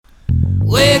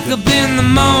Wake up in the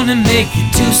morning, make you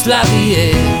 2 sloppy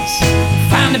eggs.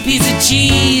 Find a piece of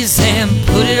cheese and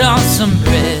put it on some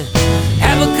bread.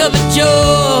 Have a cup of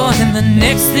joe, and the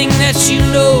next thing that you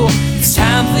know, it's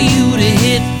time for you to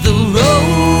hit the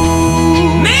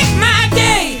road. Make my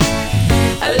day,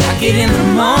 I like it in the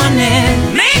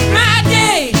morning. Make my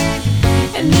day,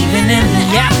 and even in the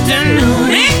afternoon.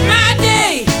 Make my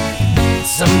day,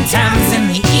 sometimes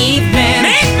in the evening.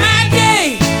 Make my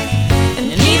day, and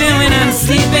even when I'm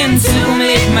sleeping to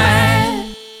make my.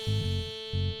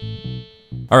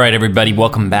 All right, everybody,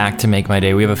 welcome back to Make My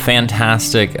Day. We have a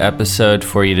fantastic episode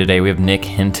for you today. We have Nick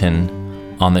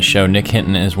Hinton on the show. Nick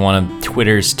Hinton is one of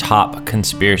Twitter's top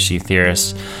conspiracy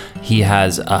theorists. He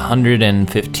has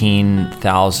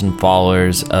 115,000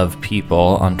 followers of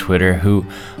people on Twitter who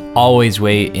always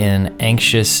wait in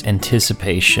anxious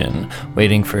anticipation,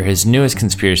 waiting for his newest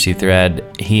conspiracy thread.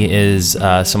 He is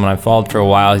someone I've followed for a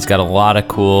while. He's got a lot of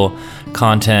cool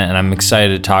content, and I'm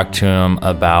excited to talk to him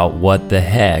about what the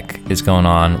heck is going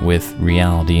on with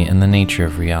reality and the nature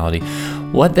of reality.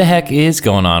 What the heck is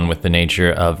going on with the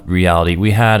nature of reality?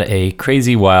 We had a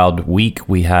crazy wild week.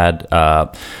 We had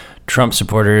Trump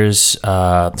supporters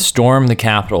storm the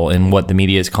Capitol in what the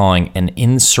media is calling an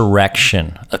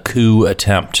insurrection, a coup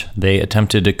attempt. They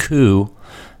attempted to coup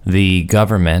the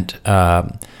government. They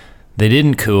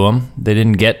didn't coup him. They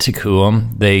didn't get to coup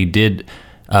him. They did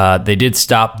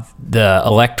stop the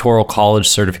Electoral College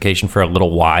certification for a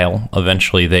little while.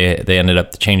 Eventually, they ended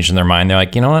up changing their mind. They're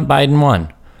like, you know what, Biden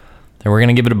won. And we're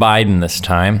going to give it to Biden this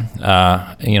time.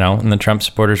 And the Trump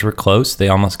supporters were close. They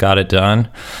almost got it done.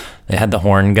 They had the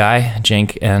horn guy,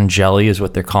 Cenk Angeli is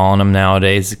what they're calling him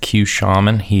nowadays, the Q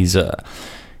shaman. He's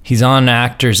on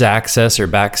Actors Access or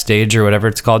Backstage or whatever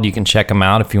it's called. You can check him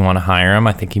out if you want to hire him.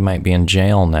 I think he might be in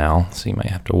jail now, so you might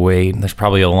have to wait. There's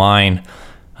probably a line.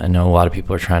 I know a lot of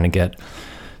people are trying to get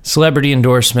celebrity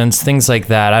endorsements, things like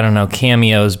that. I don't know.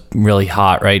 Cameo's really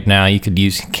hot right now. You could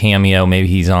use Cameo. Maybe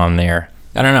he's on there.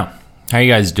 I don't know. How are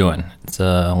you guys doing? It's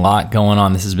a lot going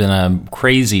on. This has been a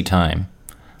crazy time.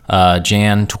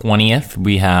 Jan 20th,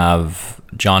 we have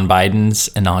John Biden's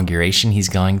inauguration. He's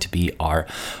going to be our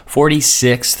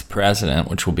 46th president,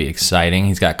 which will be exciting.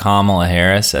 He's got Kamala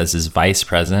Harris as his vice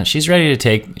president. She's ready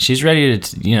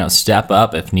to step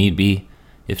up if need be.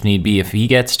 If he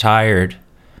gets tired,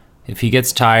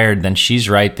 then she's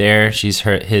right there. She's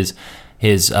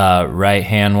his right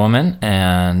hand woman,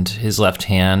 and his left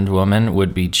hand woman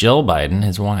would be Jill Biden,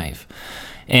 his wife.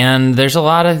 And there's a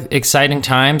lot of exciting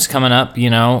times coming up. We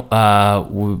still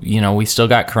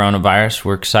got coronavirus.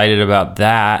 We're excited about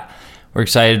that. We're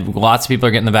excited. Lots of people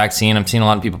are getting the vaccine. I'm seeing a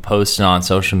lot of people posting on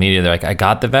social media. They're like, I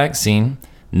got the vaccine.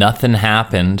 Nothing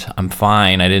happened. I'm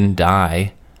fine. I didn't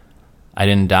die.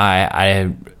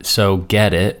 So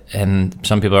get it. And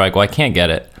some people are like, well, I can't get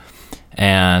it.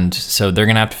 And so they're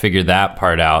going to have to figure that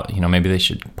part out. Maybe they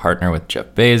should partner with Jeff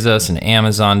Bezos and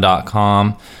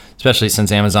Amazon.com. Especially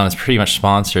since Amazon has pretty much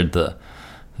sponsored the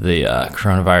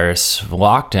coronavirus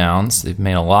lockdowns. They've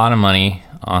made a lot of money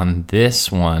on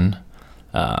this one.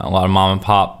 A lot of mom and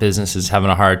pop businesses having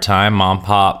a hard time. Mom,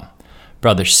 pop,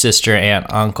 brother, sister, aunt,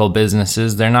 uncle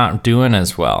businesses, they're not doing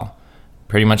as well.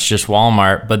 Pretty much just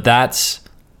Walmart, but that's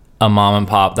a mom and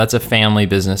pop. That's a family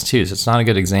business too, so it's not a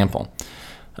good example.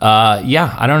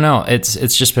 I don't know.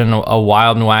 It's just been a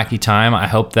wild and wacky time. I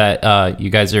hope that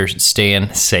you guys are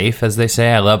staying safe, as they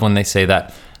say. I love when they say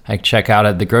that. I check out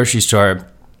at the grocery store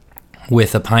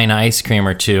with a pint of ice cream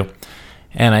or two,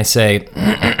 and I say,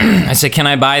 can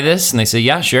I buy this? And they say,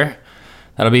 yeah, sure.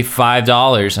 That'll be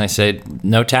 $5. And I say,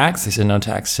 no tax? They said, no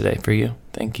tax today for you.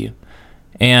 Thank you.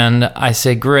 And I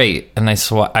say, great. And I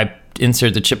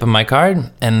insert the chip of my card,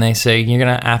 and they say, you're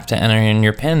going to have to enter in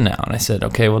your PIN now. And I said,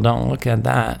 okay, well, don't look at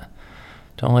that.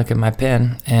 Don't look at my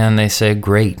PIN. And they say,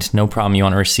 great, no problem. You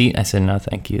want a receipt? I said, no,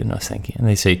 thank you. No, thank you. And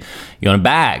they say, you want a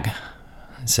bag?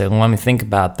 I say, well, let me think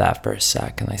about that for a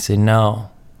sec. And I say,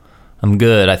 no, I'm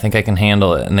good. I think I can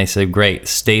handle it. And they say, great,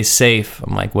 stay safe.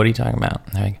 I'm like, what are you talking about?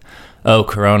 And they're like, oh,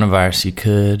 coronavirus, you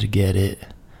could get it.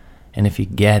 And if you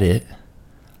get it,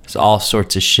 there's all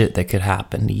sorts of shit that could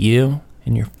happen to you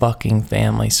and your fucking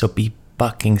family, so be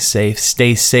fucking safe.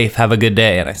 Stay safe. Have a good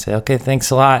day. And I say, okay,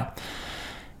 thanks a lot.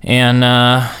 And,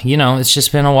 it's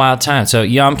just been a wild time. So,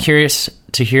 I'm curious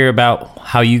to hear about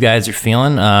how you guys are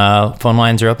feeling. Phone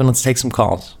lines are open. Let's take some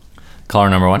calls.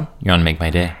 Caller number 1, you're on Make My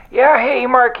Day. Yeah, hey,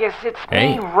 Marcus, it's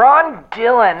me, Ron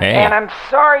Dillon, and I'm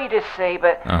sorry to say,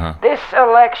 but this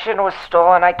election was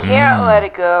stolen. I can't let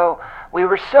it go. We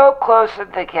were so close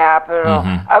at the Capitol.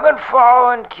 I've been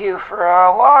following Q for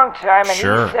a long time, and he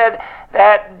said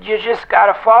that you just got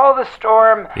to follow the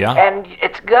storm, and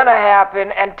it's going to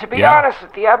happen. And to be honest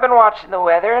with you, I've been watching the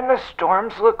weather, and the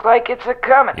storms look like it's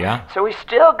a-coming. Yeah. So we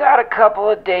still got a couple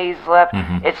of days left.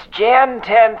 Mm-hmm. It's Jan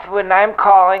 10th when I'm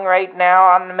calling right now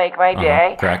on to Make My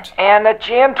Day. Correct. And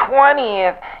Jan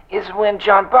 20th is when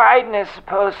John Biden is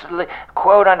supposedly,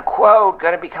 quote-unquote,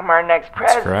 going to become our next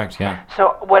president. That's correct, yeah.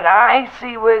 So when I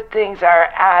see where things are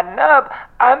adding up,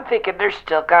 I'm thinking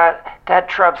that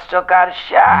Trump still got a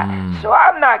shot. So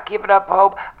I'm not giving up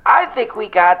hope. I think we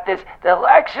got this. The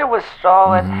election was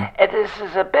stolen, and this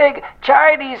is a big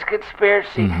Chinese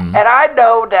conspiracy, and I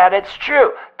know that it's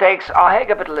true. Thanks. I'll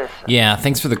hang up and listen. Yeah,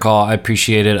 thanks for the call. I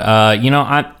appreciate it.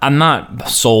 I'm not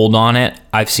sold on it.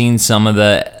 I've seen some of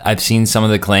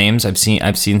the claims. I've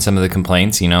seen some of the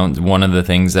complaints. One of the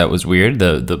things that was weird,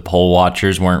 the poll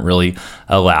watchers weren't really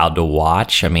allowed to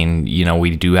watch. I mean,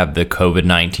 we do have the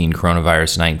COVID-19,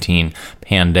 coronavirus 19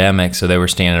 pandemic, so they were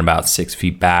standing about 6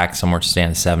 feet back. Some were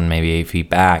standing 7, maybe 8 feet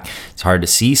back. It's hard to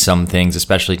see some things,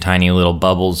 especially tiny little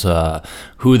bubbles,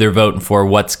 who they're voting for,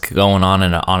 what's going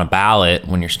on on a ballot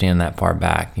when you're standing that far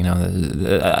back.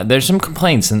 There's some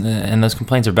complaints, and those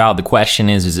complaints are valid. The question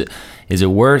is it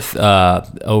worth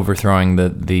overthrowing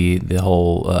the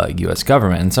whole U.S.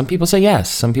 government? And some people say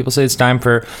yes. Some people say it's time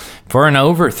for an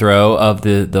overthrow of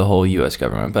the whole U.S.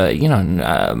 government. But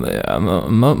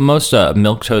most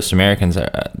milquetoast Americans,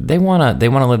 they want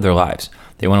to live their lives.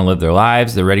 They want to live their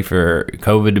lives. They're ready for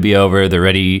COVID to be over. They're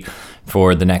ready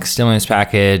for the next stimulus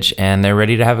package, and they're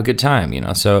ready to have a good time,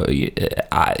 So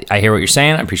I hear what you're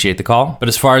saying. I appreciate the call. But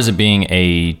as far as it being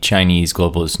a Chinese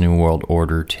globalist New World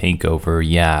Order takeover,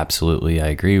 yeah, absolutely. I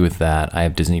agree with that. I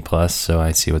have Disney Plus, so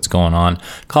I see what's going on.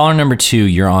 Caller number 2,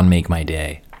 you're on Make My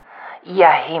Day.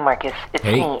 Yeah, hey Marcus, it's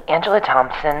me, Angela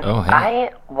Thompson. Oh, hey.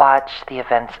 I watched the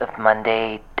events of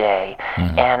Monday Day,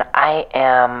 and I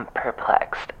am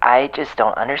perplexed. I just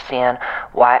don't understand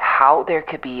how there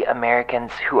could be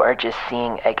Americans who are just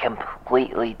seeing a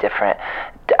completely different.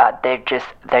 They're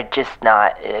just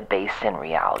not based in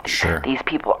reality. Sure. These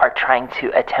people are trying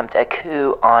to attempt a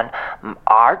coup on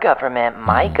our government,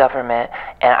 my government,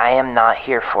 and I am not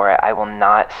here for it. I will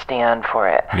not stand for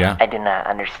it. Yeah. I do not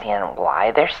understand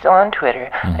why they're still on Twitter.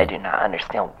 I do not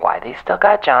understand why they still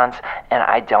got Johns, and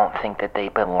I don't think that they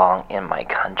belong in my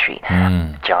country.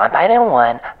 John Biden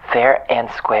won fair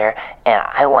and square, and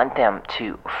I want them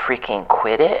to freaking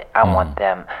quit it. I want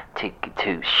them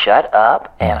to shut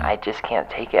up, and I just can't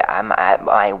take it. I'm at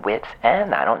my wit's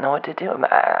end. I don't know what to do.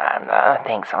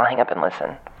 Thanks. I'll hang up and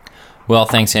listen. Well,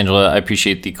 thanks, Angela. I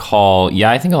appreciate the call.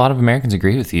 Yeah, I think a lot of Americans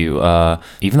agree with you.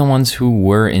 Even the ones who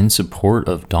were in support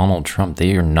of Donald Trump,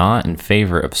 they are not in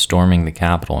favor of storming the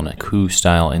Capitol in a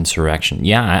coup-style insurrection.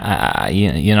 Yeah, I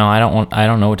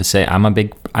don't know what to say. I'm a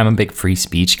big free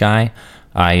speech guy.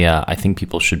 I think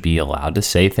people should be allowed to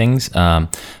say things,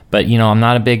 but I'm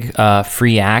not a big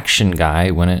free action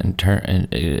guy when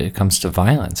it comes to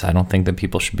violence. I don't think that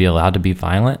people should be allowed to be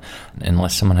violent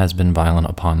unless someone has been violent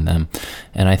upon them,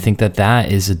 and I think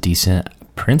that is a decent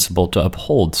principle to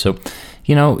uphold. So,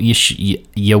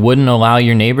 you wouldn't allow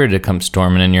your neighbor to come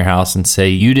storming in your house and say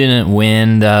you didn't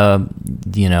win the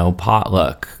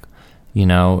potluck,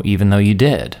 even though you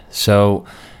did. So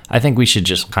I think we should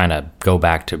just kind of go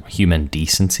back to human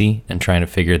decency and trying to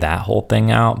figure that whole thing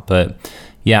out. But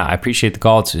yeah, I appreciate the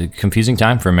call. It's a confusing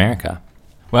time for America.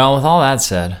 Well, with all that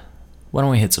said, why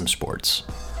don't we hit some sports?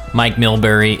 Mike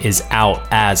Milbury is out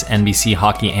as NBC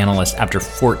hockey analyst after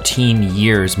 14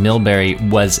 years. Milbury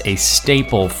was a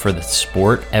staple for the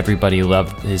sport. Everybody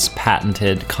loved his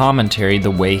patented commentary, the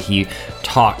way he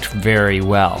talked very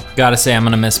well. Gotta say, I'm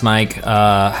gonna miss Mike.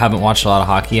 Haven't watched a lot of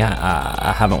hockey.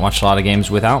 I haven't watched a lot of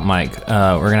games without Mike.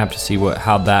 We're gonna have to see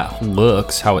how that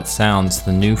looks, how it sounds.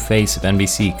 The new face of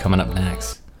NBC coming up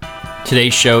next.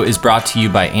 Today's show is brought to you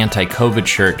by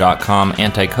AntiCOVIDShirt.com.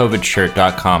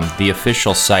 AntiCOVIDShirt.com, the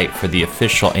official site for the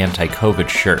official anti-COVID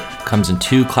shirt. Comes in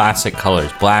 2 classic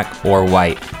colors, black or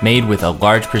white. Made with a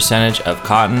large percentage of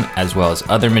cotton as well as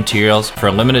other materials. For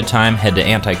a limited time, head to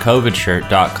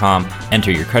AntiCOVIDShirt.com.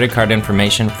 Enter your credit card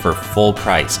information for full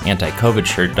price.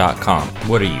 AntiCOVIDShirt.com.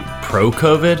 What are you,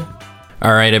 pro-COVID?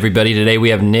 All right, everybody. Today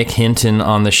we have Nick Hinton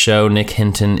on the show. Nick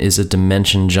Hinton is a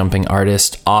dimension-jumping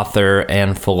artist, author,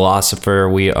 and philosopher.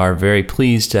 We are very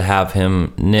pleased to have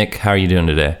him. Nick, how are you doing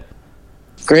today?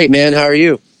 Great, man. How are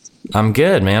you? I'm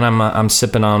good, man. I'm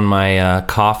sipping on my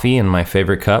coffee in my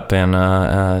favorite cup, and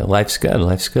life's good.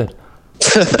 Life's good.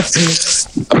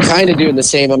 I'm kind of doing the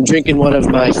same. I'm drinking one of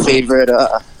my favorite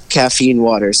caffeine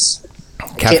waters.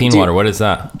 Caffeine water. What is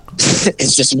that?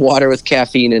 It's just water with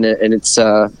caffeine in it, and it's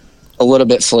a little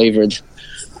bit flavored.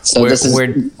 So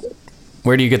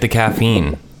where do you get the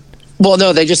caffeine? Well,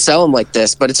 no, they just sell them like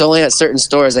this, but it's only at certain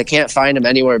stores. I can't find them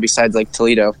anywhere besides like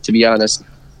Toledo, to be honest.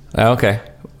 Okay.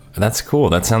 That's cool.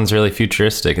 That sounds really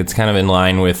futuristic. It's kind of in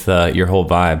line with your whole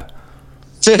vibe.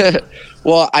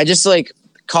 Well, I just like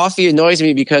coffee annoys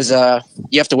me because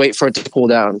you have to wait for it to cool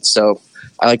down. So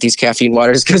I like these caffeine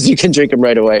waters because you can drink them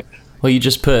right away. Well, you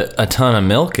just put a ton of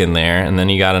milk in there, and then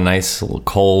you got a nice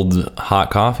cold,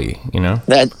 hot coffee, you know?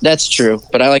 That's true,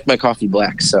 but I like my coffee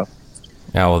black, so.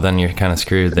 Yeah, well, then you're kind of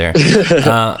screwed there.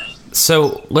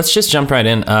 So let's just jump right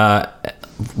in.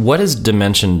 What is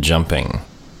dimension jumping?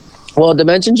 Well,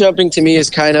 dimension jumping to me is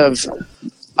kind of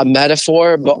a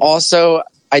metaphor, but also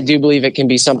I do believe it can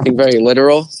be something very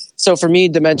literal. So for me,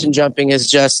 dimension jumping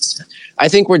is just, I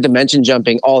think we're dimension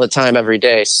jumping all the time, every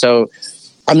day. So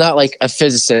I'm not like a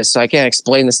physicist, so I can't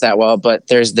explain this that well, but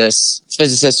there's this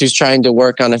physicist who's trying to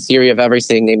work on a theory of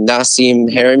everything named Nassim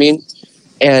Haramein.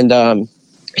 And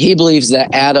he believes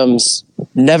that atoms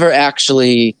never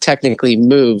actually technically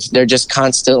move. They're just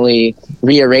constantly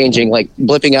rearranging, like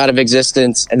blipping out of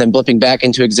existence and then blipping back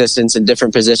into existence in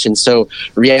different positions. So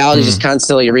reality is just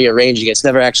constantly rearranging. It's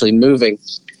never actually moving.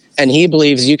 And he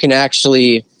believes you can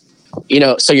actually,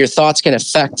 so your thoughts can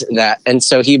affect that. And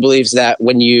so he believes that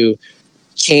when you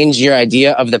change your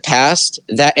idea of the past,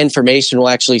 that information will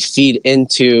actually feed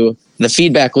into the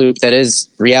feedback loop that is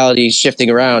reality shifting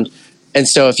around. And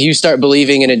so if you start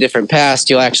believing in a different past,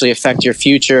 you'll actually affect your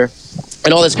future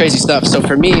and all this crazy stuff. So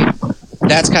for me,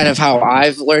 that's kind of how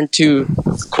I've learned to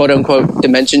quote unquote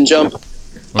dimension jump.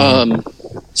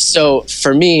 So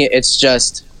for me,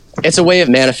 it's a way of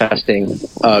manifesting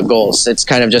goals. It's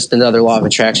kind of just another law of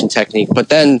attraction technique. But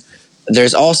then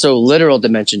there's also literal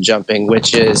dimension jumping,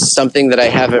 which is something that I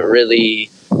haven't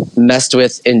really messed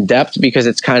with in depth because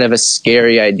it's kind of a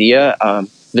scary idea.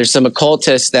 There's some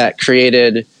occultists that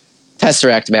created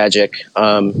Tesseract magic,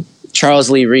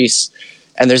 Charles Lee Reese,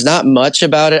 and there's not much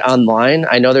about it online.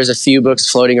 I know there's a few books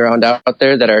floating around out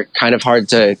there that are kind of hard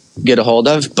to get a hold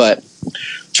of, but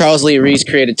Charles Lee Reese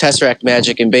created Tesseract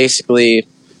magic, and basically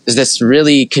is this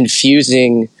really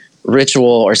confusing ritual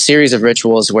or series of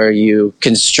rituals where you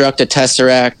construct a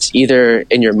tesseract either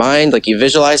in your mind, like you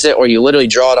visualize it, or you literally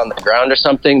draw it on the ground or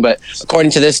something. But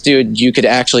according to this dude, you could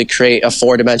actually create a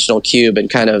 4-dimensional cube and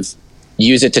kind of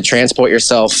use it to transport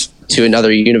yourself to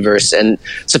another universe. And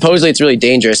supposedly it's really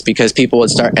dangerous because people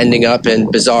would start ending up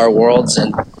in bizarre worlds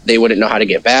and they wouldn't know how to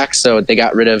get back. So they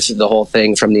got rid of the whole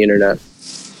thing from the internet.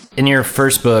 In your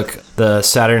first book, the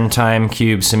Saturn Time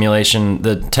Cube Simulation,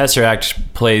 the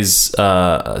Tesseract plays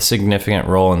a significant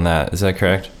role in that. Is that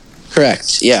correct?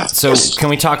 Correct, yeah. So can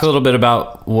we talk a little bit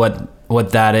about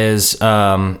what that is?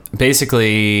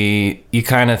 Basically, you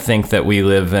kind of think that we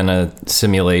live in a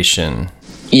simulation.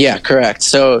 Yeah, correct.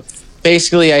 So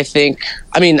basically, I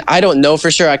don't know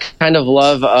for sure. I kind of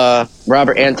love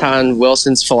Robert Anton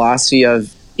Wilson's philosophy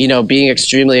of, being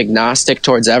extremely agnostic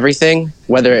towards everything,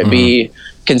 whether it be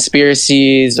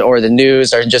conspiracies or the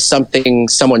news or just something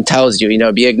someone tells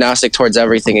you, be agnostic towards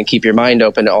everything and keep your mind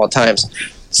open at all times.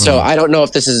 So I don't know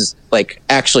if this is like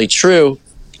actually true,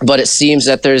 but it seems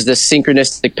that there's this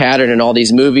synchronistic pattern in all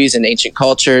these movies and ancient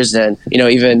cultures and,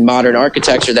 even modern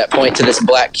architecture that point to this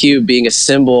black cube being a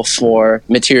symbol for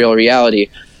material reality.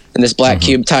 And this black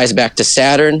cube ties back to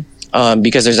Saturn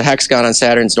because there's a hexagon on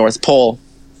Saturn's North Pole.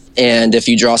 And if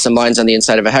you draw some lines on the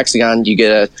inside of a hexagon, you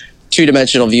get a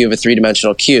 2-dimensional view of a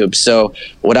 3-dimensional cube. So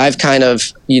what I've kind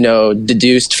of,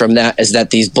 deduced from that is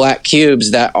that these black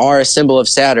cubes that are a symbol of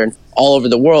Saturn all over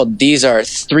the world, these are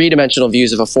 3-dimensional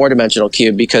views of a 4-dimensional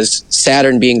cube because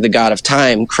Saturn being the god of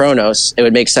time, Kronos, it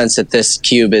would make sense that this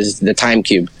cube is the time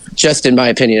cube. Just in my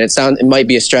opinion, it might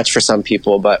be a stretch for some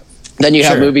people, but then you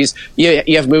have movies,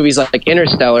 you have movies like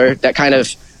Interstellar that kind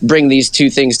of bring these two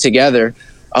things together.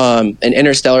 In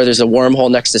Interstellar, there's a wormhole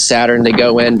next to Saturn. They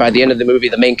go in. By the end of the movie,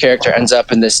 the main character ends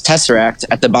up in this tesseract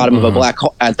at the bottom of a black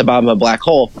hole. At the bottom of a black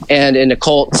hole. And in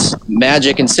occult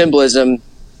magic and symbolism,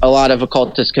 a lot of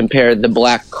occultists compare the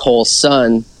black hole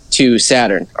sun to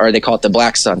Saturn, or they call it the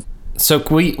black sun. So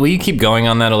will you keep going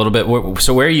on that a little bit?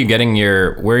 So where are you getting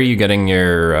your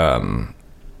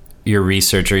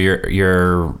research or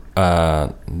your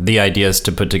the ideas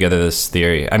to put together this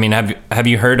theory? I mean, have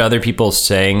you heard other people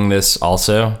saying this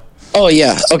also? Oh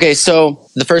yeah. Okay, so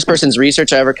the first person's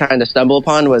research I ever kind of stumbled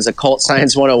upon was Occult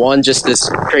Science 101, just this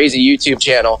crazy YouTube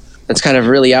channel that's kind of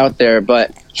really out there.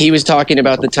 But he was talking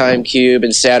about the time cube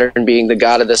and Saturn being the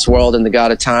god of this world and the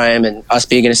god of time and us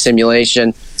being in a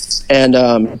simulation. And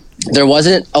there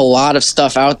wasn't a lot of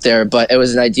stuff out there, but it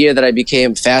was an idea that I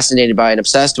became fascinated by and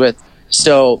obsessed with.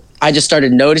 So I just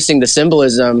started noticing the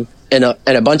symbolism in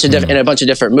a bunch of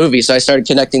different movies. So I started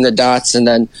connecting the dots, and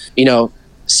then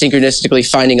synchronistically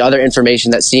finding other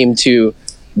information that seemed to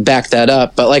back that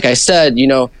up. But like I said,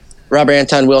 Robert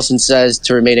Anton Wilson says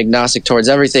to remain agnostic towards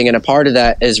everything, and a part of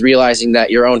that is realizing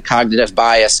that your own cognitive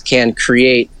bias can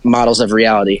create models of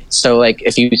reality. So like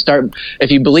if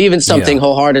you believe in something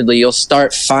wholeheartedly, you'll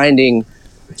start finding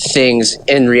things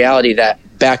in reality that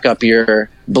back up your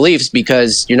beliefs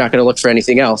because you're not going to look for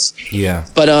anything else. Yeah.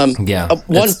 But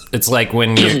it's like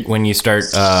when you start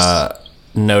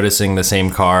noticing the same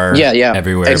car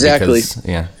everywhere. Exactly.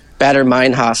 Because,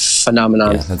 Baader-Meinhof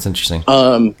phenomenon. Yeah, that's interesting.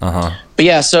 But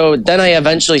yeah, so then I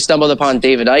eventually stumbled upon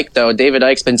David Icke, though. David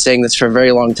Icke's been saying this for a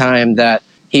very long time, that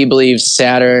he believes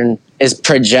Saturn is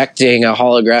projecting a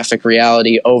holographic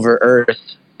reality over Earth.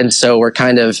 And so we're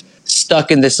kind of stuck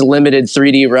in this limited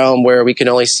 3D realm where we can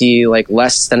only see like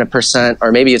less than 1%,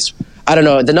 or maybe it's, I don't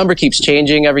know, the number keeps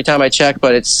changing every time I check,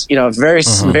 but it's, a very,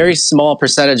 very small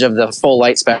percentage of the full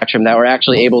light spectrum that we're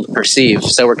actually able to perceive.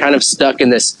 So we're kind of stuck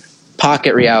in this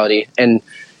pocket reality. And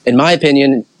in my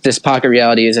opinion, this pocket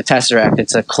reality is a tesseract.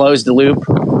 It's a closed loop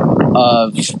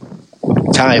of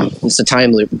time. It's a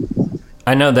time loop.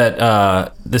 I know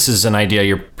that this is an idea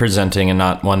you're presenting and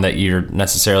not one that you're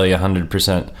necessarily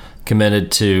 100%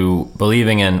 committed to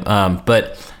believing in.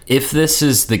 But if this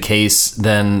is the case,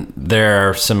 then there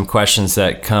are some questions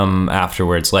that come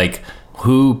afterwards, like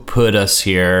who put us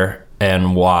here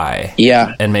and why?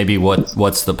 Yeah. And maybe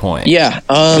what's the point? Yeah.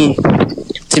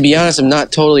 To be honest, I'm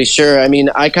not totally sure. I mean,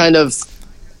 I kind of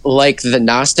like the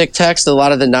Gnostic text. A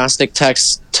lot of the Gnostic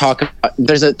texts talk about,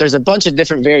 there's a bunch of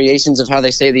different variations of how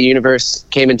they say the universe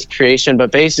came into creation,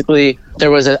 but basically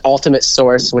there was an ultimate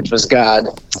source, which was God,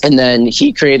 and then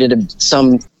he created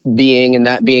some being, and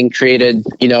that being created,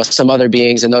 some other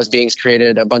beings, and those beings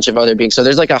created a bunch of other beings. So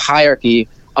there's like a hierarchy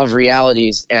of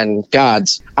realities and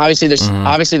gods. Obviously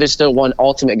there's still one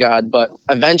ultimate God, but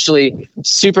eventually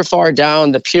super far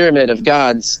down the pyramid of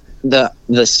gods,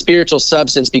 the spiritual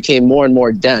substance became more and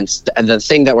more dense. The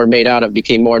thing that we're made out of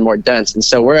became more and more dense. And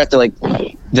so we're at the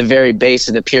very base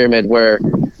of the pyramid where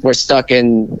we're stuck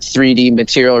in 3D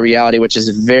material reality, which is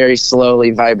very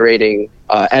slowly vibrating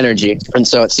energy. And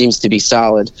so it seems to be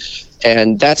solid.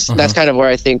 And that's kind of where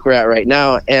I think we're at right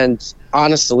now. And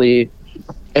honestly,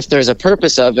 if there's a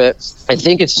purpose of it, I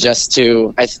think it's just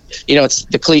it's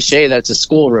the cliche that it's a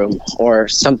schoolroom or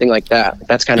something like that.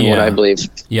 That's kind of what I believe.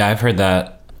 Yeah, I've heard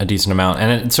that a decent amount.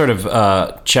 And it sort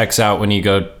of checks out when you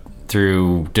go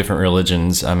through different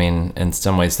religions. I mean, in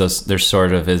some ways, there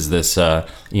sort of is this,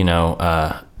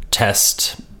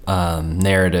 test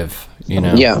narrative,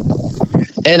 Yeah.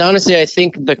 And honestly, I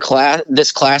think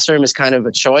this classroom is kind of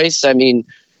a choice. I mean,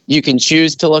 you can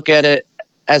choose to look at it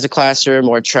as a classroom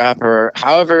or a trap, or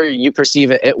however you perceive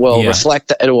it, it will reflect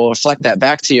that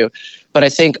back to you. But I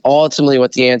think ultimately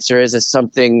what the answer is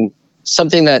something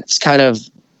that's kind of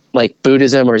like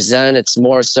Buddhism or Zen. It's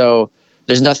more so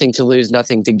there's nothing to lose,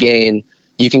 nothing to gain.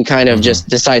 You can kind of just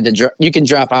decide you can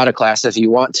drop out of class if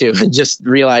you want to, and just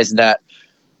realize that,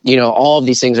 all of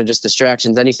these things are just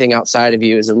distractions. Anything outside of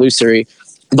you is illusory.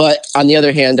 But on the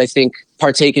other hand, I think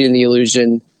partaking in the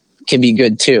illusion can be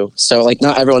good too. So like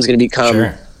not everyone's going to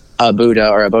become a Buddha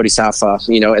or a Bodhisattva,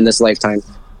 in this lifetime.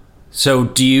 So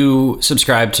do you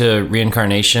subscribe to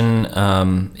reincarnation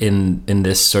in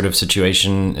this sort of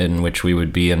situation in which we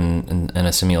would be in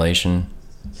a simulation?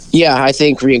 Yeah, I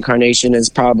think reincarnation is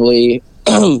probably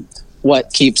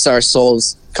what keeps our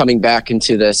souls coming back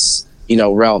into this,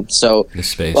 realm. So this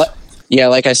space. Yeah,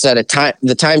 like I said,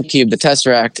 the time cube, the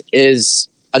tesseract, is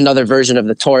another version of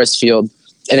the torus field.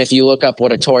 And if you look up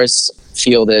what a torus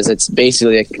field is, it's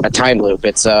basically a time loop.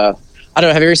 It's I don't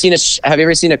know. Have you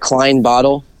ever seen a Klein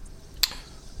bottle?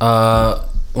 Let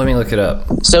me look it up.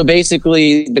 So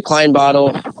basically, the Klein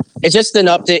bottle, it's just an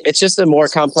update. It's just a more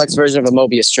complex version of a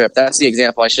Mobius strip. That's the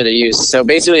example I should have used. So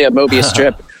basically, a Mobius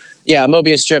strip. Yeah, a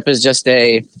Mobius strip is just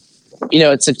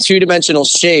it's a two-dimensional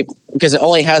shape because it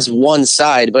only has one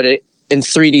side, but in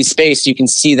 3D space, you can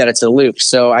see that it's a loop.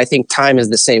 So I think time is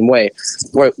the same way,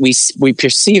 where we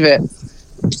perceive it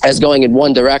as going in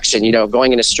one direction,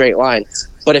 going in a straight line.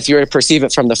 But if you were to perceive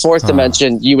it from the fourth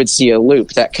dimension, you would see a loop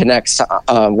that connects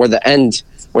where the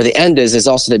end is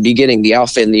also the beginning, the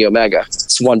alpha and the omega.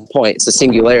 It's one point. It's a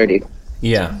singularity.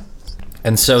 Yeah.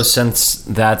 And so since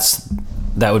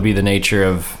that would be the nature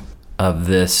of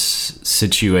this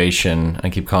situation, I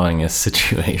keep calling it a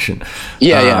situation.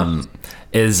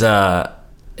 Is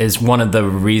one of the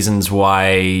reasons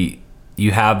why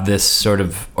you have this sort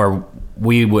of, or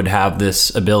we would have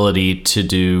this ability to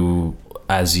do,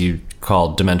 as you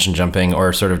call, dimension jumping,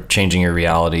 or sort of changing your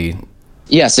reality.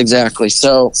 Yes, exactly.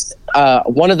 So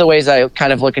one of the ways I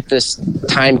kind of look at this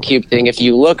time cube thing, if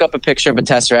you look up a picture of a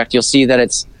tesseract, you'll see that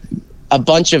it's a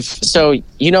bunch of, so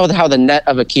you know how the net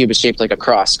of a cube is shaped like a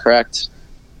cross, correct?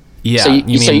 Yeah,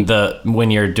 So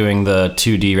when you're doing the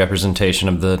 2D representation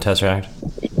of the Tesseract?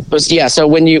 Yeah, so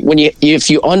if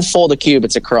you unfold a cube,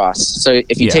 it's a cross. So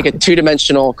if you take a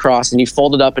 2-dimensional cross and you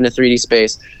fold it up into 3D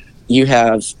space, you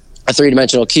have a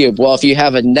 3-dimensional cube. Well, if you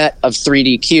have a net of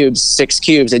 3D cubes, 6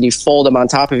 cubes, and you fold them on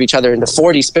top of each other into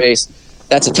 4D space,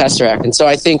 that's a Tesseract. And so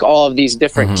I think all of these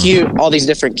different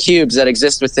cubes that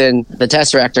exist within the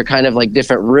Tesseract are kind of like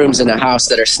different rooms in a house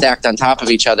that are stacked on top of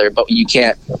each other, but you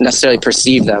can't necessarily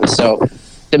perceive them. So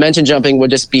dimension jumping would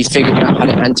just be figuring out how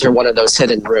to enter one of those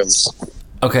hidden rooms.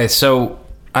 Okay, so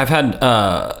I've had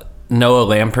Noah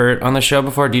Lampert on the show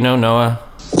before. Do you know Noah?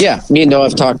 Yeah, me and Noah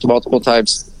have talked multiple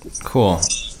times. Cool.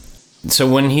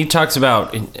 So when he talks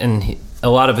about, a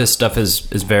lot of his stuff is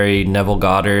very Neville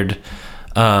Goddard.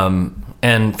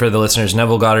 And for the listeners,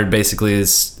 Neville Goddard basically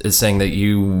is saying that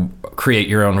you create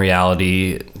your own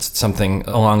reality, something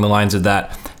along the lines of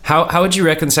that. How would you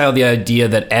reconcile the idea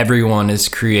that everyone is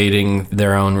creating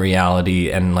their own reality,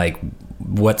 and like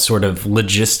what sort of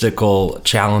logistical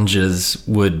challenges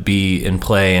would be in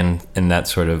play in that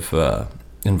sort of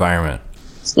environment?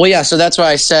 Well, yeah, so that's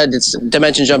why I said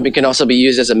dimension jumping can also be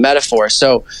used as a metaphor.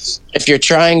 So if you're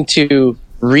trying to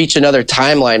reach another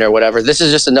timeline or whatever, this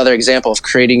is just another example of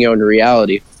creating your own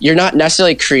reality. You're not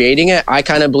necessarily creating it. I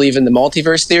kind of believe in the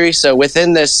multiverse theory. So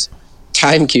within this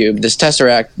time cube, this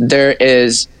Tesseract, there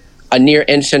is a near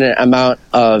infinite amount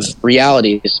of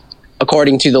realities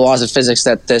according to the laws of physics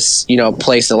that this,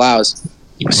 place allows.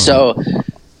 So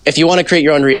if you want to create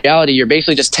your own reality, you're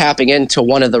basically just tapping into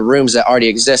one of the rooms that already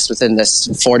exists within this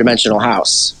 4-dimensional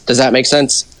house. Does that make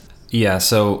sense? Yeah,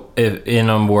 so if in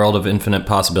a world of infinite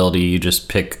possibility, you just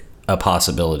pick a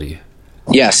possibility.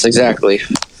 Yes, exactly.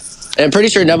 And I'm pretty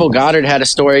sure Neville Goddard had a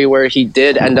story where he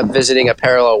did end up visiting a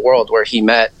parallel world where he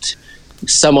met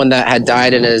someone that had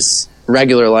died in his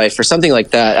regular life or something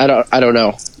like that. I don't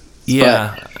know.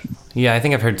 Yeah. Yeah, I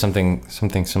think I've heard something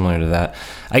similar to that.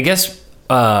 I guess,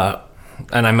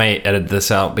 and I might edit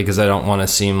this out because I don't want to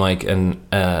seem like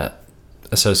a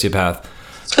sociopath,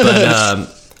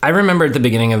 but I remember at the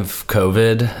beginning of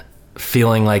COVID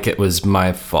feeling like it was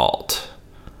my fault.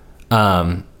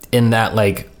 In that,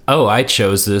 like, oh, I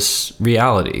chose this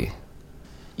reality.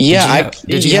 Yeah.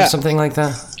 Did you have something like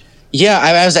that? Yeah,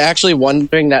 I was actually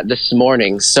wondering that this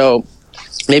morning. So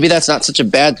maybe that's not such a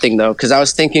bad thing, though, because I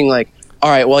was thinking, like, all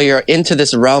right, well, you're into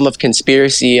this realm of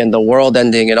conspiracy and the world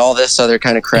ending and all this other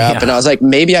kind of crap. Yeah. And I was like,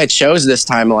 maybe I chose this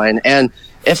timeline. And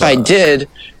if I did,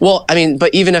 well, I mean,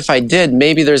 but even if I did,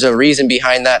 maybe there's a reason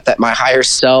behind that my higher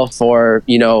self or,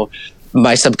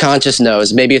 my subconscious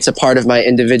knows. Maybe it's a part of my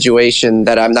individuation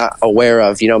that I'm not aware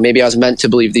of. Maybe I was meant to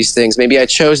believe these things. Maybe I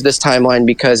chose this timeline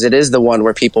because it is the one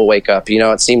where people wake up.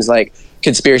 It seems like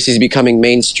conspiracy is becoming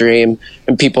mainstream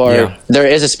and people are, there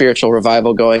is a spiritual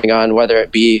revival going on, whether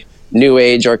it be New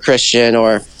Age or Christian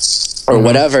or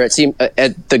whatever. It seems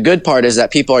the good part is that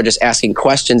people are just asking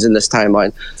questions in this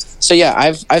timeline. So yeah,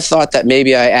 I've thought that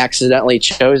maybe I accidentally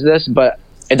chose this, but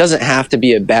it doesn't have to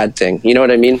be a bad thing. You know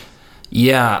what I mean?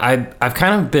 Yeah, I've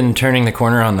kind of been turning the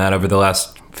corner on that over the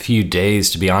last few days,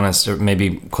 to be honest, or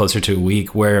maybe closer to a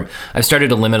week, where I've started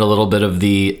to limit a little bit of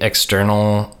the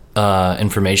external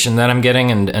information that I'm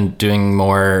getting and doing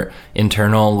more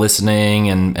internal listening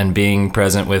and being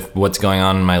present with what's going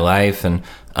on in my life. And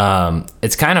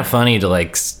it's kind of funny to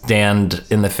like stand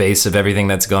in the face of everything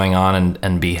that's going on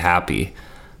and be happy.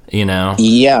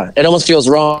 Yeah, it almost feels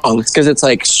wrong because it's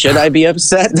like, should I be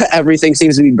upset that everything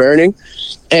seems to be burning?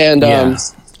 And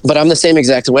but I'm the same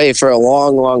exact way. For a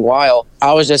long while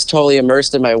I was just totally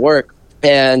immersed in my work,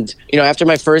 and after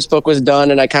my first book was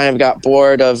done and I kind of got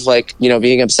bored of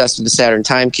being obsessed with the Saturn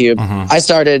time cube, I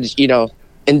started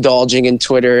indulging in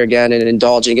Twitter again and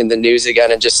indulging in the news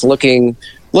again and just looking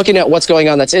at what's going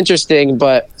on that's interesting.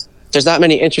 But there's not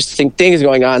many interesting things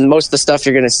going on. Most of the stuff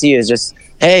you're going to see is just,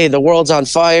 hey, the world's on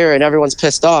fire and everyone's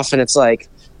pissed off. And it's like,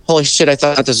 holy shit, I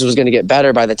thought this was going to get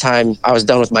better by the time I was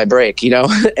done with my break,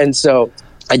 And so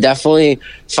I definitely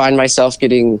find myself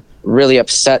getting really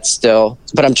upset still,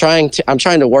 but I'm trying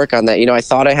to work on that. I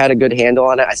thought I had a good handle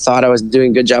on it. I thought I was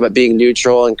doing a good job at being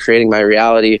neutral and creating my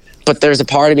reality. But there's a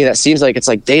part of me that seems like it's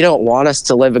like they don't want us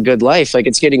to live a good life. Like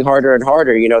it's getting harder and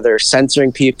harder. They're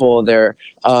censoring people. They're,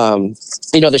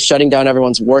 they're shutting down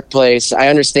everyone's workplace. I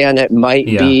understand it might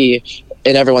be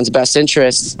in everyone's best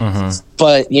interests,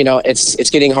 but it's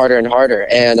getting harder and harder.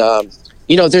 And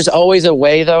there's always a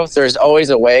way, though. There's always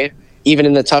a way, even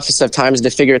in the toughest of times, to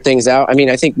figure things out. I mean,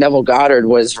 I think Neville Goddard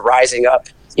was rising up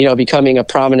becoming a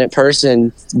prominent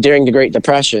person during the Great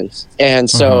Depression. And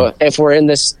so if we're in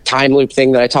this time loop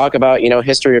thing that I talk about,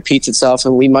 history repeats itself,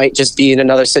 and we might just be in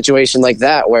another situation like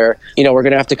that where, we're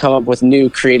going to have to come up with new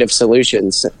creative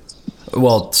solutions.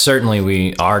 Well, certainly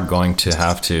we are going to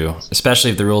have to,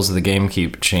 especially if the rules of the game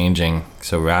keep changing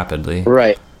so rapidly.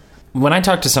 Right. When I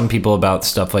talk to some people about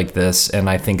stuff like this, and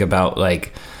I think about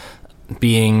like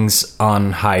beings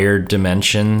on higher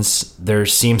dimensions, there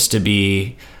seems to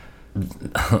be,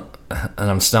 and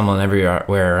I'm stumbling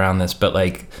everywhere around this, but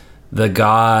like the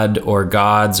god or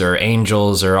gods or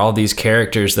angels or all these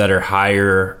characters that are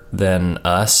higher than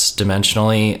us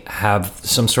dimensionally have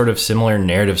some sort of similar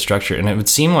narrative structure. And it would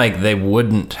seem like they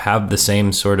wouldn't have the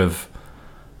same sort of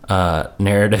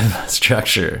narrative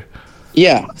structure.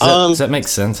 Yeah. Does that make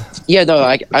sense? Yeah, no,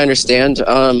 I understand.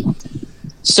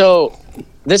 So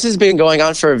this has been going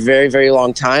on for a very, very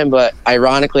long time, but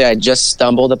ironically, I just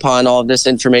stumbled upon all of this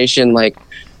information, like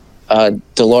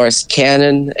Dolores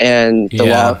Cannon and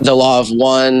the Law of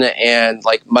One, and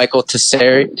like Michael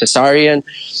Tsarian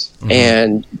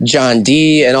and John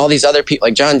Dee and all these other people.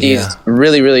 Like John Dee is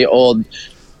really, really old.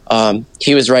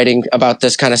 He was writing about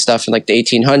this kind of stuff in like the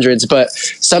 1800s, but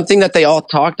something that they all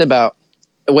talked about,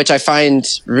 which I find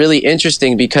really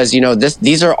interesting because,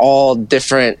 these are all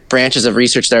different branches of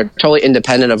research that are totally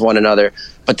independent of one another,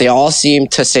 but they all seem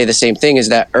to say the same thing, is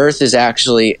that Earth is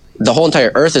actually, the whole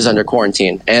entire Earth is under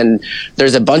quarantine. And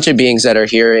there's a bunch of beings that are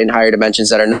here in higher dimensions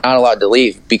that are not allowed to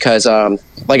leave because,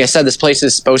 like I said, this place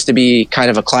is supposed to be kind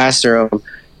of a classroom.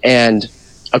 And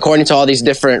according to all these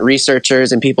different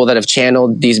researchers and people that have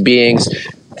channeled these beings,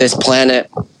 this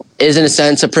planet is in a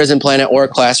sense a prison planet or a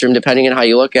classroom, depending on how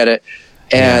you look at it.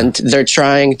 And they're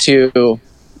trying to,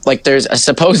 like, there's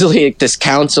supposedly this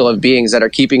council of beings that are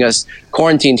keeping us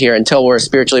quarantined here until we're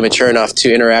spiritually mature enough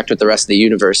to interact with the rest of the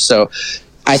universe. So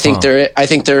I think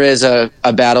there is a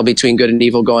battle between good and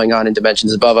evil going on in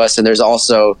dimensions above us. And there's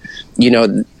also,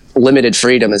 limited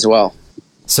freedom as well.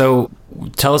 So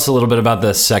tell us a little bit about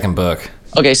the second book.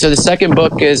 Okay. So the second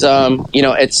book is,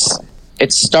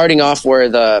 it's starting off where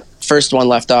the first one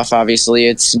left off. Obviously,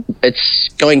 it's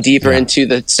going deeper into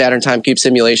the Saturn time cube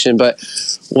simulation. But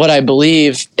what I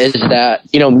believe is that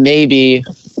maybe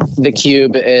the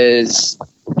cube is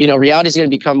reality is going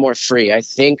to become more free. I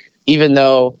think even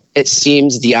though it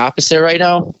seems the opposite right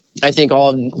now, I think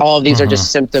all of these are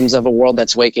just symptoms of a world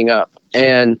that's waking up.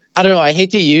 And I don't know, I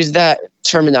hate to use that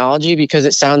terminology because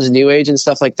it sounds new age and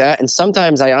stuff like that. And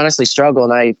sometimes I honestly struggle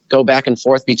and I go back and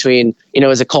forth between,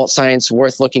 is occult science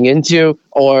worth looking into,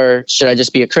 or should I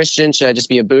just be a Christian? Should I just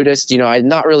be a Buddhist? I'm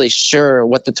not really sure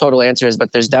what the total answer is,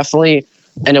 but there's definitely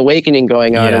an awakening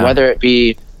going on. And whether it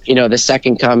be, the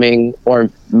second coming or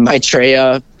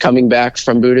Maitreya coming back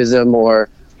from Buddhism or,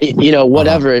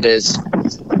 whatever it is,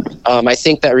 I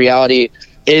think that reality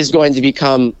is going to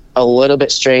become a little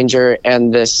bit stranger,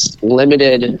 and this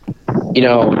limited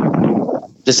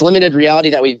reality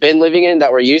that we've been living in,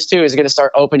 that we're used to, is going to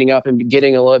start opening up and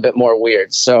getting a little bit more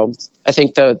weird. So I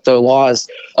think the laws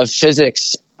of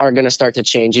physics are going to start to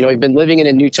change. We've been living in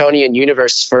a Newtonian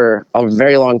universe for a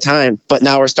very long time, but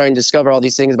now we're starting to discover all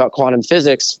these things about quantum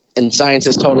physics, and science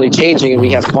is totally changing, and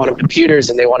we have quantum computers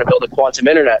and they want to build a quantum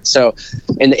internet. So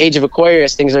in the age of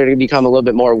Aquarius, things are going to become a little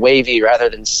bit more wavy rather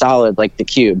than solid like the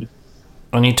cube.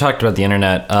 When you talked about the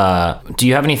internet, do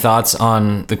you have any thoughts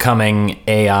on the coming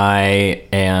AI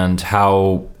and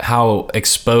how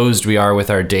exposed we are with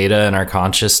our data and our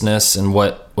consciousness, and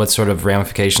what sort of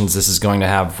ramifications this is going to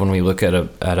have when we look at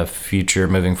a future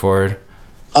moving forward?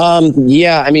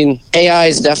 Yeah, I mean, AI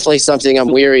is definitely something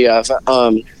I'm weary of.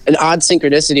 An odd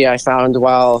synchronicity I found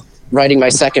while writing my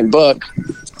second book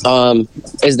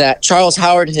is that Charles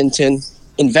Howard Hinton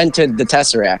invented the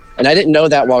Tesseract. And I didn't know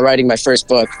that while writing my first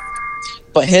book.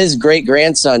 But his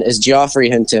great-grandson is Geoffrey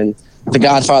Hinton, the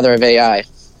godfather of AI.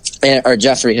 Or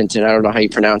Jeffrey Hinton, I don't know how you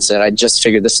pronounce it. I just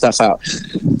figured this stuff out.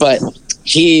 But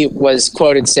he was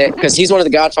quoted saying, because he's one of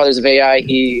the godfathers of AI,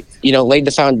 he, laid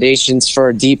the foundations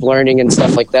for deep learning and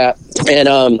stuff like that. And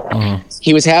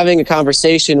he was having a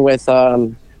conversation with,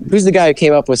 who's the guy who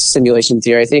came up with simulation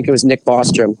theory? I think it was Nick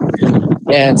Bostrom.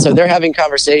 And so they're having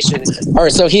conversations,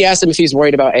 so he asked him if he's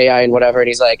worried about AI and whatever. And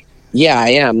he's like, yeah, I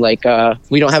am. Like,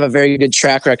 we don't have a very good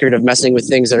track record of messing with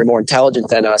things that are more intelligent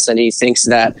than us. And he thinks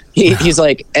that he's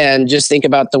like, and just think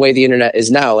about the way the internet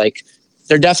is now. Like,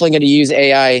 they're definitely going to use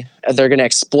AI. They're going to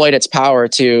exploit its power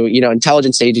to,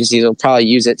 intelligence agencies will probably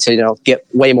use it to, get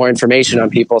way more information on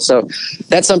people. So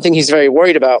that's something he's very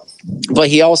worried about. But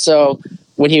he also,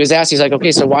 when he was asked, he's like,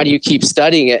 okay, so why do you keep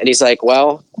studying it? And he's like,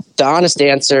 well, the honest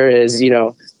answer is,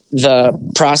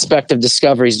 the prospect of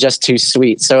discovery is just too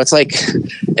sweet. So it's like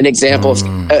an example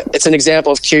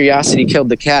of curiosity killed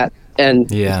the cat. And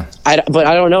but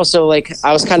I don't know. So like,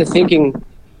 I was kind of thinking,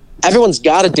 everyone's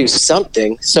got to do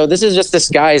something. So this is just this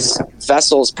guy's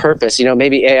vessel's purpose. You know,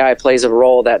 maybe AI plays a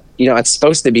role that, you know, it's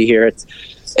supposed to be here.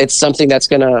 It's something that's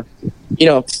gonna, you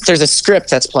know, there's a script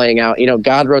that's playing out. You know,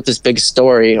 God wrote this big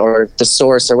story, or the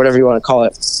source, or whatever you want to call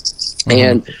it,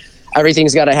 and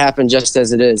everything's got to happen just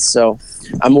as it is. So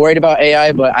I'm worried about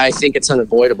AI, but I think it's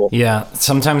unavoidable. Yeah.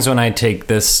 Sometimes when I take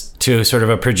this to sort of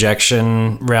a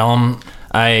projection realm,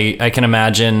 I can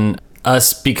imagine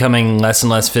us becoming less and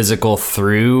less physical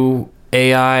through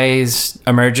AI's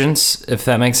emergence, if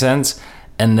that makes sense.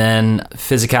 And then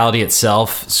physicality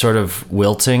itself sort of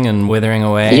wilting and withering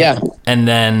away. Yeah. And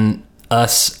then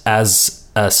us as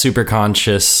a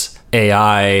superconscious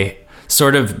AI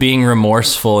sort of being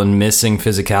remorseful and missing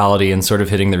physicality and sort of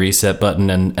hitting the reset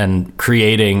button and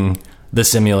creating the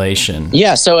simulation.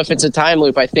 Yeah. So if it's a time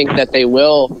loop, I think that they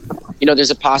will, you know,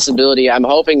 there's a possibility. I'm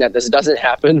hoping that this doesn't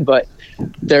happen, but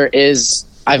there is.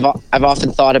 I've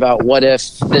often thought about, what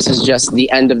if this is just the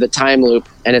end of the time loop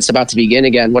and it's about to begin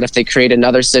again? What if they create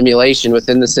another simulation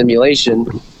within the simulation,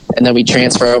 and then we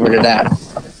transfer over to that?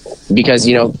 Because,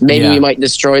 you know, maybe we might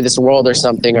destroy this world or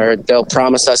something, or they'll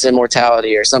promise us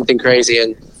immortality or something crazy,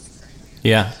 and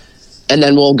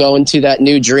then we'll go into that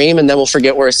new dream, and then we'll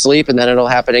forget we're asleep, and then it'll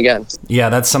happen again. Yeah,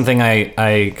 that's something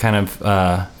I kind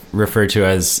of refer to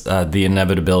as the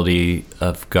inevitability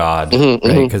of God, right?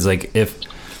 Because like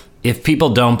if people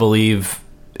don't believe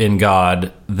in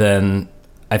God, then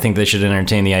I think they should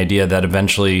entertain the idea that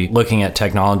eventually, looking at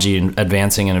technology and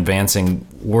advancing,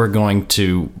 we're going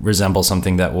to resemble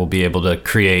something that will be able to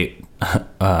create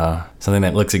something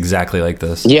that looks exactly like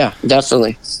this. Yeah,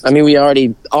 definitely. I mean, we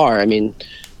already are. I mean,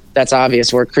 that's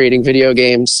obvious. We're creating video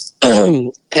games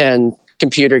and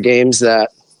computer games that,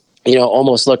 you know,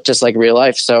 almost look just like real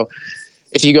life. So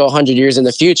if you go 100 years in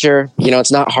the future, you know,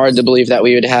 it's not hard to believe that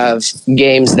we would have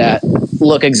games that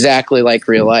look exactly like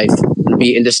real life and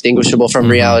be indistinguishable from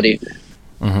reality.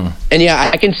 And yeah,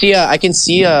 I can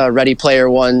see a Ready Player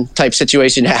One type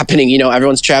situation happening. You know,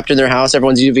 everyone's trapped in their house.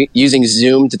 Everyone's using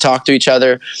Zoom to talk to each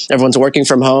other. Everyone's working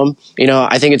from home. You know,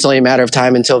 I think it's only a matter of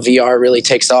time until VR really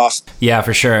takes off. Yeah,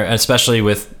 for sure. Especially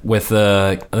with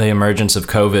the emergence of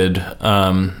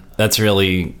COVID, that's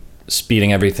really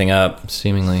speeding everything up,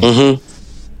 seemingly.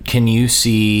 Can you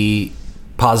see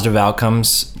positive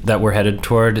outcomes that we're headed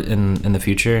toward in the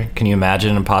future? Can you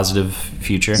imagine a positive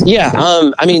future? Yeah.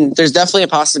 I mean, there's definitely a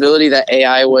possibility that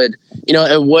AI would, you know,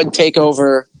 it would take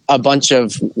over a bunch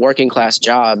of working class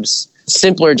jobs,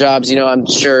 simpler jobs. You know, I'm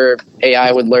sure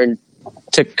AI would learn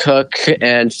to cook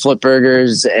and flip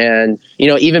burgers and, you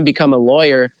know, even become a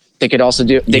lawyer. They could also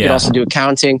do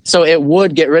accounting. So it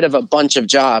would get rid of a bunch of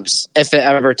jobs if it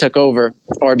ever took over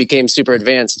or became super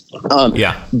advanced.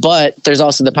 But there's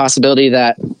also the possibility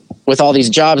that with all these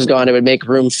jobs gone, it would make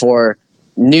room for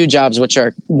new jobs which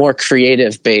are more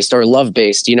creative based or love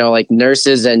based, you know, like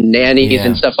nurses and nannies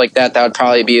and stuff like that. That would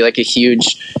probably be like a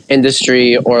huge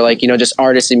industry, or like, you know, just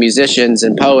artists and musicians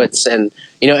and poets, and,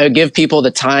 you know, it would give people the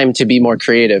time to be more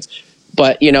creative.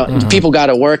 But, you know, people got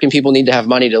to work and people need to have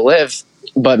money to live.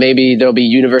 But maybe there'll be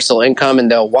universal income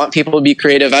and they'll want people to be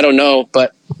creative. I don't know.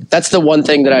 But that's the one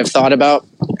thing that I've thought about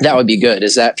that would be good,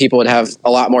 is that people would have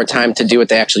a lot more time to do what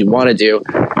they actually want to do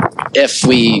if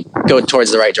we go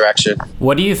towards the right direction.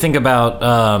 What do you think about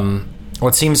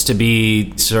what seems to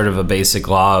be sort of a basic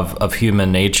law of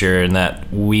human nature, in that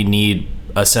we need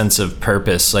a sense of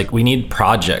purpose? Like, we need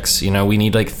projects, you know, we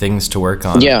need like things to work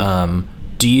on.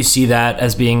 Do you see that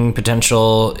as being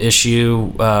potential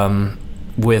issue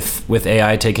with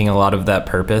AI taking a lot of that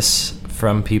purpose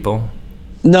from people?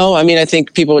 No, I mean, I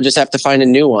think people would just have to find a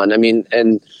new one. I mean,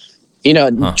 and, you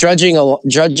know, drudging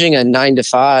a 9 to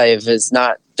 5 is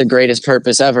not the greatest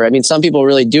purpose ever. I mean, some people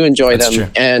really do enjoy them. True.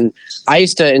 And I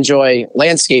used to enjoy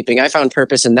landscaping. I found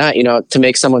purpose in that, you know, to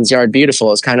make someone's yard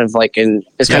beautiful is kind of like kind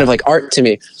of like art to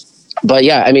me. But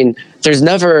yeah, I mean, there's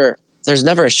never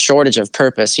a shortage of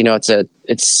purpose. You know,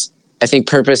 I think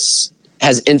purpose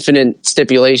has infinite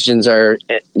stipulations, or,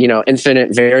 you know,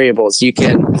 infinite variables.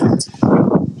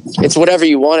 It's whatever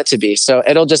you want it to be. So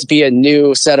it'll just be a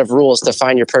new set of rules to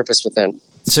find your purpose within.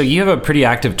 So you have a pretty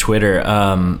active Twitter.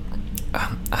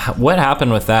 What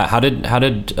happened with that? How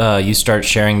did you start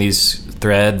sharing these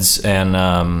threads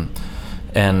and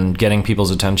getting people's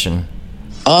attention?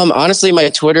 Honestly, my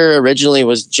Twitter originally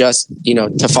was just, you know,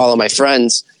 to follow my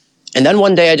friends. And then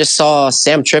one day I just saw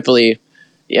Sam Tripoli.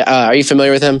 Are you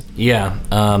familiar with him? Yeah.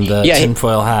 The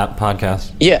Tinfoil Hat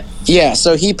podcast. Yeah.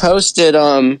 So he posted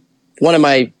one of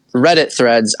my Reddit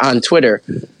threads on Twitter,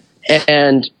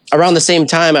 And around the same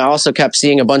time, I also kept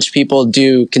seeing a bunch of people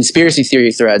do conspiracy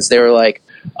theory threads. They were like,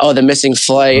 oh, the missing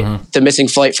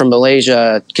flight from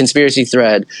Malaysia, conspiracy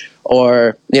thread,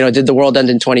 or, did the world end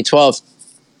in 2012?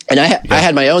 And I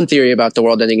had my own theory about the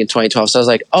world ending in 2012. So I was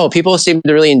like, oh, people seem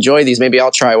to really enjoy these. Maybe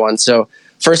I'll try one. So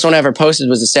first one I ever posted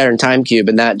was the Saturn Time Cube,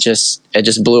 and it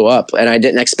just blew up. And I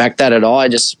didn't expect that at all. I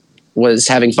just was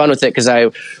having fun with it because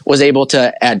I was able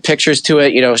to add pictures to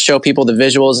it, show people the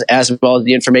visuals as well as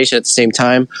the information at the same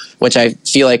time, which I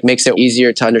feel like makes it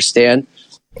easier to understand.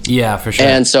 Yeah, for sure.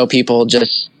 And so people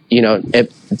just,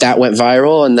 that went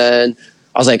viral, and then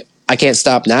I was like, I can't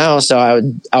stop now. So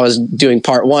I was doing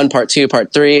part 1, part 2,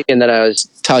 part 3, and then I was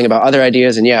telling about other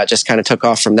ideas, and it just kind of took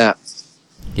off from that.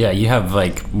 Yeah, you have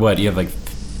like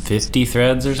 50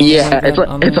 threads or something? Yeah,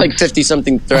 it's like 50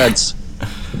 something threads.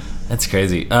 That's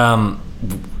crazy.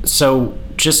 So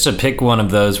just to pick one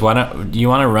of those, do you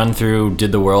want to run through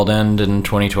Did the World End in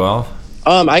 2012?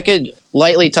 I could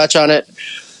lightly touch on it.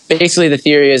 Basically, the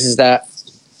theory is that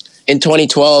in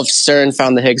 2012, CERN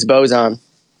found the Higgs boson,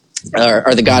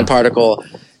 or the God particle,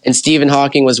 and Stephen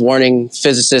Hawking was warning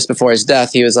physicists before his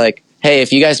death. He was like, hey,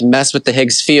 if you guys mess with the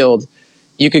Higgs field,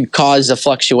 you could cause a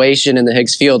fluctuation in the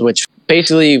Higgs field, which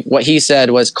basically what he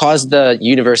said was cause the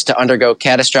universe to undergo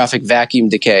catastrophic vacuum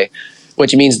decay,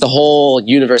 which means the whole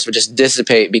universe would just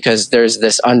dissipate because there's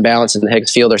this unbalance in the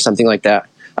Higgs field or something like that.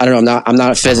 I don't know. I'm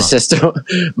not a physicist,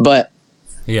 but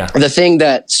the thing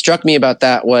that struck me about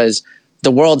that was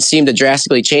the world seemed to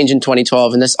drastically change in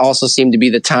 2012. And this also seemed to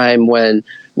be the time when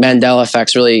Mandela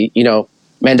effect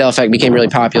became really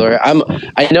popular.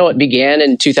 I know it began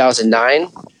in 2009,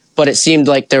 but it seemed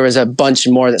like there was a bunch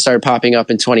more that started popping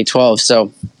up in 2012.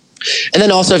 So, and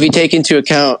then also if you take into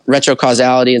account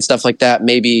retrocausality and stuff like that,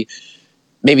 maybe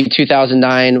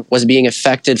 2009 was being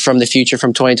affected from the future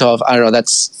from 2012. I don't know.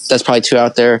 That's probably too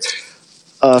out there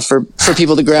for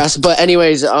people to grasp. But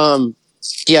anyways,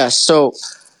 so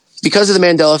because of the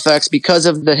Mandela effects, because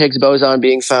of the Higgs boson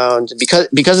being found,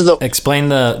 because of the... Explain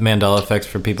the Mandela effects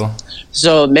for people.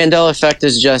 So Mandela effect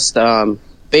is just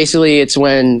basically it's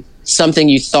when something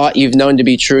you thought you've known to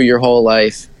be true your whole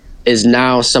life is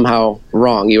now somehow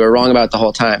wrong. You were wrong about it the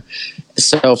whole time.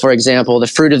 So, for example, the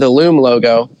Fruit of the Loom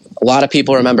logo, a lot of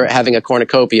people remember it having a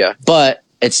cornucopia, but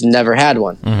it's never had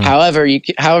one. Mm-hmm.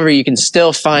 However, you can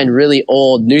still find really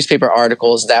old newspaper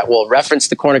articles that will reference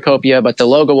the cornucopia, but the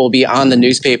logo will be on the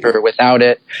newspaper without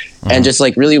it, and just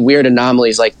like really weird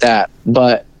anomalies like that.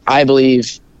 But I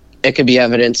believe it could be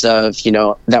evidence of,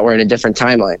 that we're in a different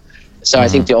timeline. So I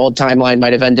think the old timeline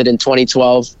might have ended in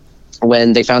 2012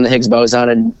 when they found the Higgs boson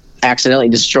and accidentally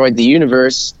destroyed the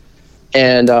universe.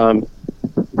 And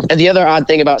the other odd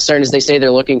thing about CERN is they say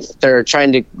they're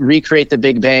trying to recreate the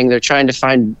Big Bang. They're trying to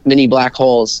find mini black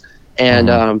holes. And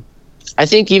I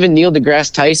think even Neil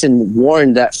deGrasse Tyson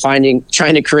warned that trying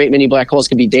to create mini black holes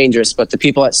could be dangerous. But the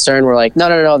people at CERN were like,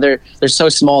 no, they're so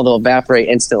small they'll evaporate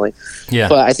instantly. Yeah.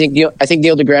 But I think Neil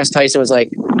deGrasse Tyson was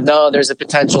like, no, there's a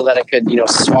potential that it could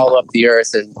swallow up the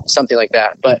Earth and something like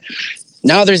that. But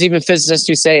now there's even physicists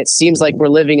who say it seems like we're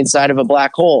living inside of a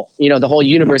black hole. The whole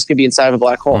universe could be inside of a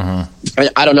black hole.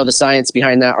 I don't know the science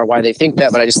behind that or why they think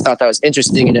that, but I just thought that was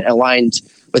interesting and it aligned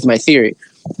with my theory.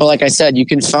 But like I said, you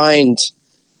can find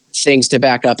things to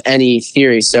back up any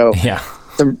theory. So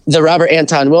the Robert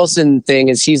Anton Wilson thing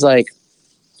is he's like,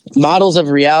 models of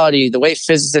reality, the way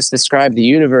physicists describe the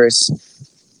universe,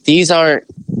 these aren't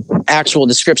actual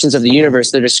descriptions of the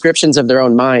universe. They're descriptions of their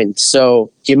own mind.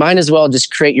 So you might as well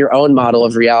just create your own model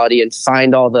of reality and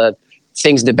find all the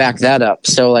things to back that up.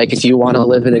 So like if you want to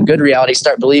live in a good reality,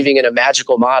 start believing in a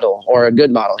magical model or a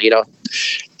good model,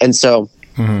 And so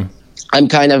I'm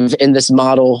kind of in this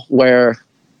model where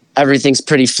everything's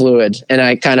pretty fluid and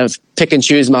I kind of pick and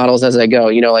choose models as I go.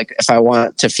 Like if I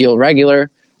want to feel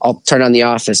regular, I'll turn on The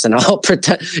Office and I'll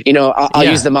pretend, I'll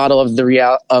use the model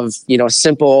of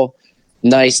simple,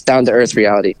 nice, down to earth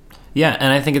reality. Yeah.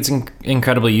 And I think it's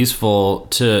incredibly useful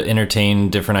to entertain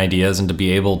different ideas and to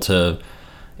be able to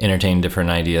entertain different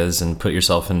ideas and put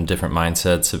yourself in different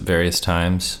mindsets at various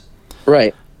times.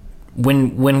 Right.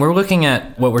 When we're looking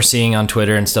at what we're seeing on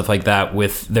Twitter and stuff like that,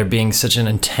 with there being such an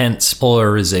intense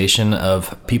polarization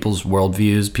of people's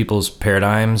worldviews, people's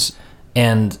paradigms,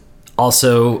 and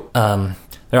also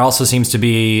there also seems to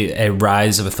be a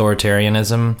rise of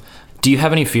authoritarianism. Do you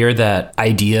have any fear that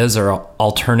ideas or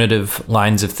alternative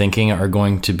lines of thinking are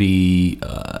going to be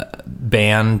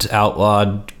banned,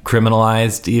 outlawed,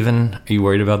 criminalized even? Are you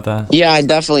worried about that? Yeah, I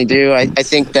definitely do. I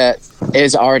think that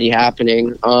is already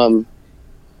happening.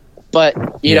 But,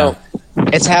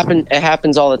 it's happened. It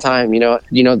happens all the time.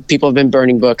 People have been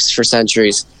burning books for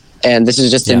centuries, and this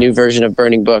is just a new version of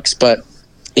burning books. But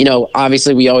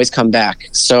obviously we always come back.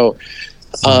 So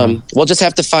we'll just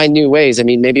have to find new ways. I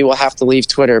mean, maybe we'll have to leave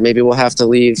Twitter. Maybe we'll have to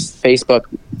leave Facebook.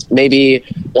 Maybe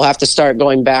we'll have to start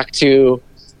going back to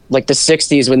like the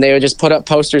 60s when they would just put up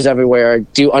posters everywhere,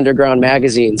 do underground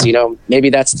magazines. Maybe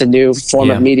that's the new form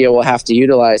of media we'll have to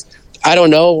utilize. I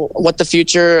don't know what the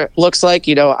future looks like.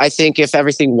 I think if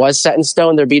everything was set in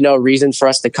stone, there'd be no reason for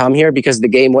us to come here because the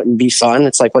game wouldn't be fun.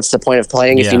 It's like, what's the point of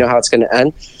playing if you know how it's going to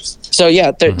end? So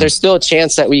yeah, there's still a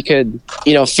chance that we could,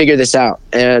 figure this out.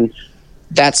 And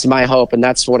that's my hope. And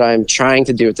that's what I'm trying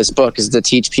to do with this book, is to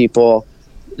teach people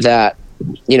that,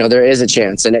 there is a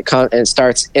chance, and it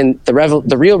starts in the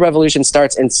real revolution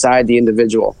starts inside the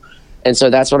individual. And so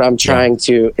that's what I'm trying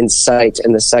to incite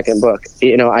in the second book.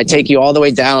 I take you all the way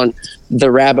down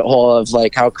the rabbit hole of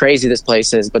like how crazy this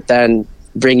place is, but then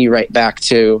bring you right back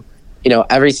to,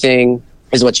 everything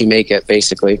is what you make it,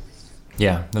 basically.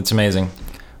 Yeah, that's amazing.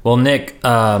 Well, Nick,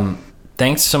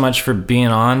 thanks so much for being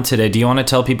on today. Do you want to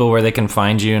tell people where they can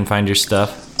find you and find your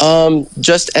stuff?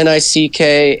 Just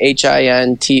NickHinton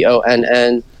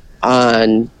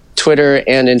on Twitter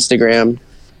and Instagram.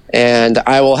 And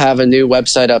I will have a new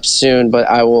website up soon, but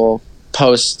I will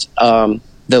post the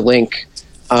link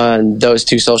on those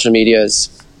two social medias,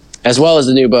 as well as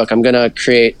the new book. I'm going to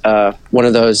create one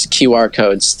of those QR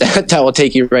codes that will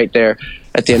take you right there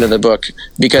at the end of the book,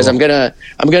 because I'm gonna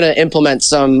implement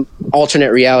some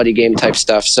alternate reality game type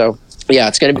stuff. So yeah,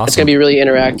 it's gonna be really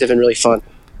interactive and really fun.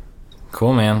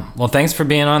 Cool, man. Well, thanks for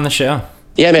being on the show.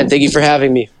 Yeah, man. Thank you for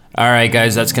having me. All right,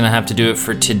 guys, that's going to have to do it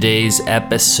for today's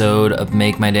episode of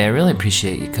Make My Day. I really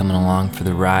appreciate you coming along for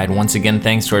the ride. Once again,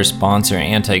 thanks to our sponsor,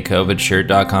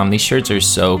 AntiCOVIDShirt.com. These shirts are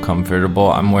so comfortable.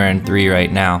 I'm wearing 3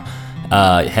 right now.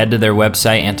 Head to their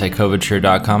website,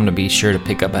 AntiCOVIDShirt.com, to be sure to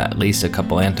pick up at least a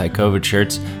couple anti-COVID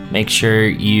shirts. Make sure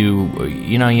you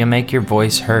make your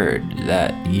voice heard,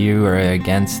 that you are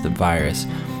against the virus.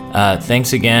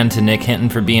 Thanks again to Nick Hinton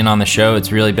for being on the show.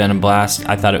 It's really been a blast.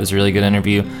 I thought it was a really good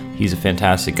interview. He's a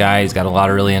fantastic guy. He's got a lot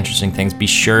of really interesting things. Be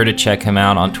sure to check him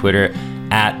out on Twitter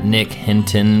at Nick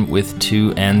Hinton with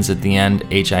 2 N's at the end,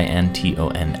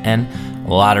 HINTONN.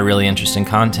 A lot of really interesting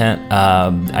content.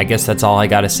 I guess that's all I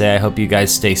got to say. I hope you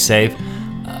guys stay safe.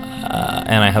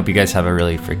 And I hope you guys have a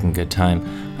really freaking good time.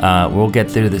 We'll get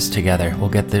through this together.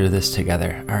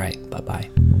 All right, bye-bye.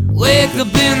 Wake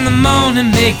up in the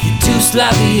morning, make your 2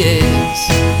 sloppy eggs.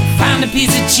 Find a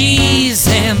piece of cheese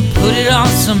and put it on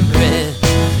some bread.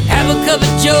 Have a cup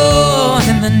of joe,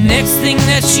 and the next thing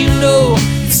that you know,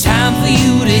 it's time for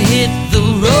you to hit the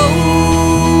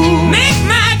road. Make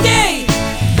my day,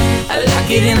 I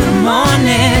like it in the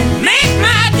morning. Make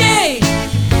my day,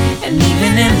 and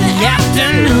even in the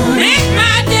afternoon. Make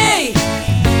my day,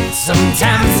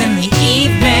 sometimes in the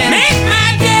evening. Make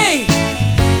my day,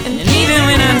 and even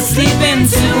when I'm sleeping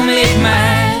to make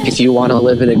my... If you want to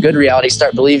live in a good reality,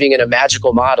 start believing in a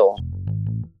magical model.